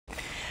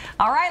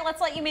All right, let's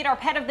let you meet our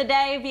pet of the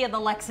day via the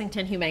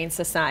Lexington Humane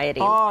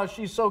Society. Oh,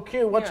 she's so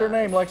cute. What's her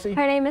name, Lexi?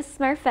 Her name is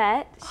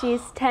Smurfette.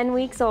 She's 10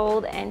 weeks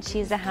old and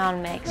she's a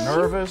hound mix.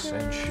 Nervous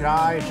and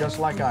shy, just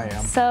like I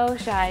am. So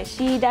shy.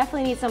 She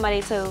definitely needs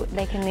somebody so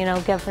they can,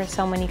 give her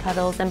so many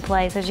cuddles and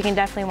play so she can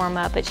definitely warm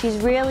up. But she's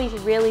really,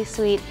 really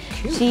sweet.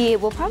 Cute. She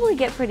will probably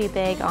get pretty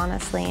big,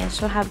 honestly, and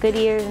she'll have good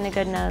ears and a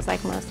good nose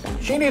like most of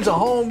them. She needs a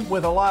home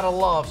with a lot of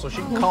love so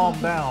she can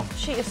calm down.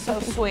 She is so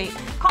sweet.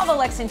 Call the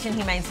Lexington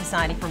Humane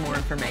Society for more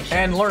information.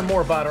 And learn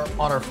more about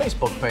her on our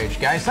Facebook page.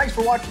 Guys, thanks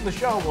for watching the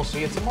show. We'll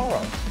see you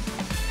tomorrow.